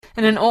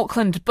And an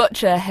Auckland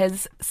butcher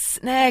has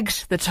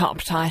snagged the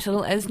top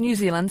title as New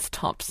Zealand's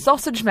top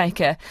sausage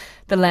maker.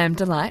 The lamb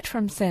delight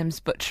from Sam's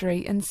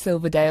Butchery in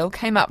Silverdale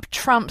came up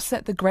trumps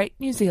at the Great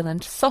New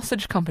Zealand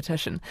Sausage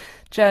Competition.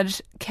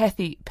 Judge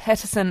Kathy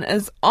Paterson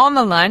is on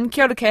the line.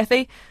 Kia ora,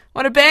 Kathy.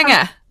 What a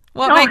banger.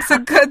 What makes a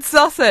good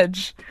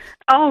sausage?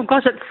 Oh,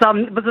 gosh, it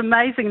was an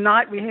amazing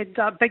night. We had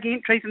big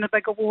entries and a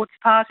big awards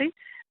party.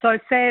 So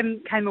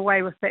Sam came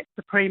away with that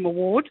Supreme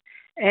Award,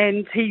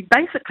 and he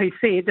basically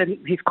said, and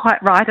he's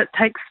quite right, it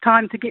takes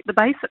time to get the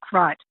basics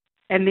right.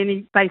 And then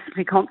he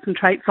basically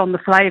concentrates on the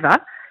flavour.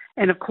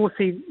 And, of course,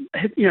 he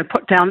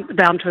put down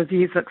to his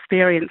years'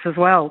 experience as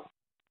well.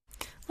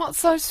 What's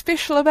so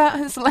special about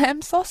his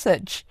lamb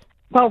sausage?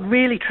 Well,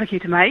 really tricky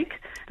to make.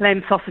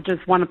 Lamb sausage is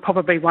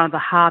probably one of the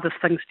hardest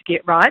things to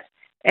get right.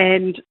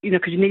 And,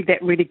 because you need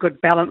that really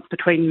good balance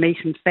between meat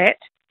and fat.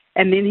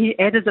 And then he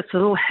added this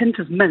little hint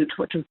of mint,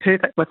 which is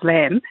perfect with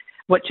lamb,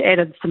 which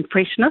added some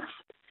freshness.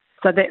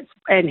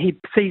 And he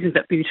seasoned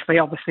it beautifully,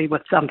 obviously,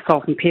 with some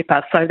salt and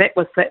pepper. So that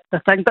was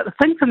the thing. But the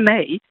thing for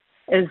me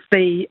is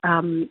the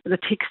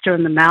texture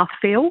and the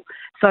mouthfeel.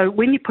 So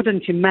when you put it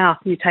into your mouth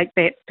and you take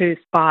that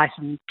first bite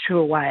and chew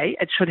away,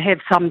 it should have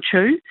some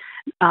chew.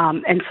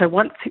 And so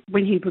when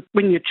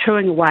you're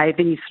chewing away,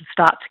 then you sort of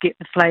start to get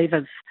the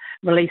flavours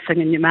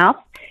releasing in your mouth.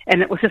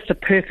 And it was just a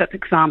perfect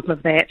example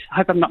of that. I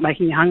hope I'm not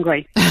making you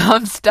hungry.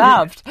 I'm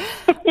starved.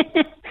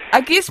 I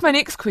guess my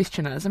next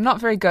question is, I'm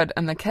not very good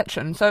in the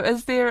kitchen, so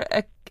is there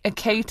a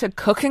key to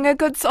cooking a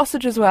good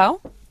sausage as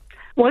well?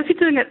 Well, if you're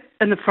doing it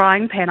in the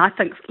frying pan, I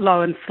think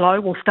low and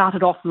slow. We'll start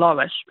it off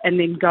lowish and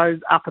then go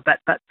up a bit,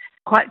 but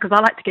because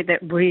I like to get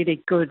that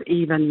really good,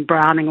 even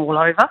browning all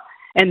over.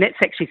 And that's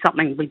actually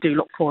something we do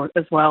look for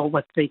as well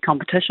with the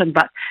competition.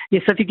 But,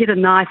 yes, so if you get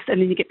and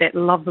then you get that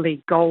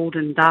lovely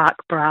golden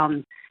dark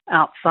brown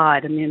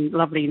outside and then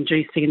lovely and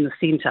juicy in the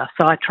centre.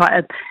 So I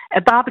try,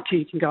 a barbecue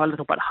you can go a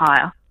little bit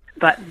higher,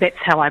 but that's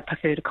how I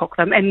prefer to cook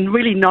them. And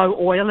really no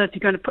oil. If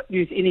you're going to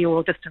use any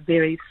oil, just a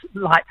very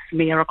light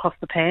smear across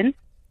the pan.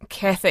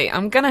 Kathy,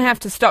 I'm going to have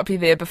to stop you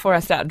there before I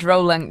start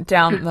drooling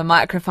down the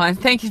microphone.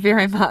 Thank you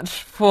very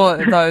much for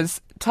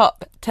those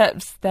top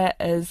tips. That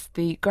is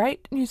the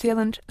Great New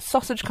Zealand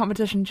Sausage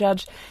Competition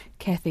judge,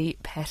 Kathy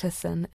Paterson.